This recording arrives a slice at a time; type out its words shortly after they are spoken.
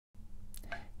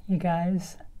You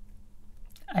guys,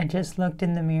 I just looked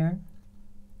in the mirror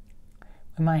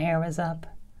when my hair was up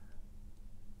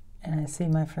and I see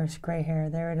my first gray hair.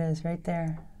 There it is, right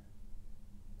there.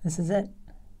 This is it.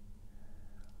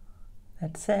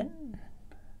 That's it.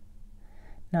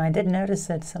 Now, I did notice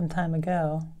it some time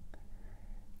ago,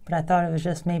 but I thought it was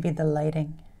just maybe the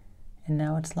lighting, and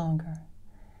now it's longer.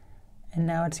 And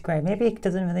now it's gray. Maybe it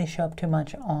doesn't really show up too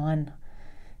much on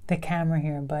the camera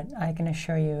here, but I can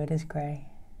assure you it is gray.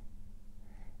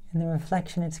 In the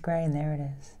reflection, it's gray, and there it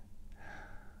is.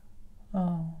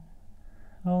 Oh,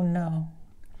 oh no.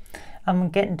 I'm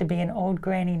getting to be an old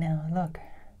granny now. Look,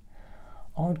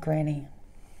 old granny.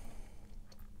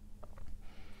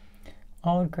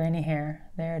 Old granny hair.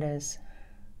 There it is.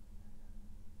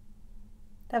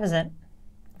 That was it.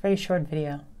 Very short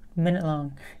video. A minute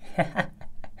long.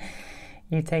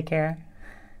 You take care.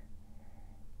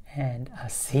 And I'll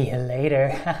see you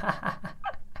later.